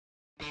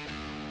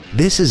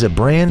This is a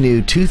brand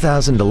new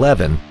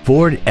 2011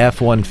 Ford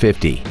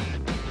F-150.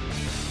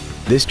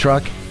 This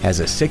truck has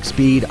a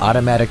 6-speed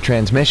automatic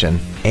transmission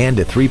and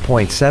a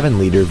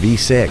 3.7-liter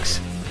V6.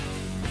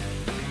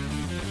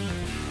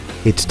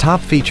 Its top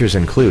features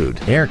include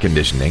air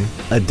conditioning,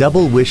 a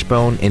double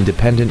wishbone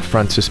independent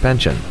front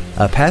suspension,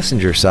 a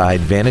passenger side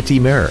vanity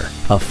mirror,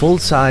 a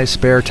full-size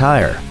spare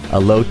tire, a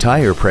low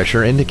tire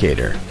pressure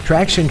indicator,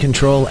 traction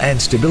control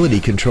and stability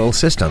control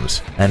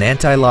systems, an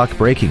anti-lock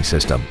braking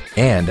system,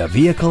 and a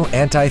vehicle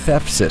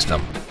anti-theft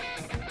system.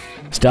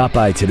 Stop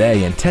by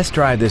today and test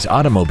drive this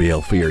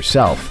automobile for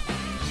yourself.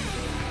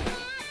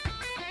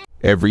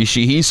 Every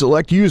Sheehy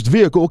Select used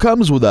vehicle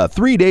comes with a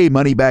 3-day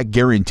money-back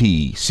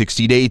guarantee,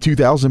 60-day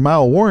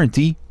 2,000-mile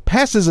warranty,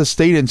 passes a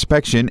state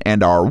inspection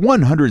and our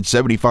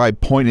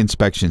 175-point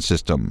inspection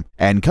system,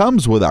 and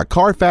comes with a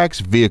Carfax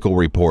vehicle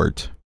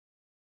report.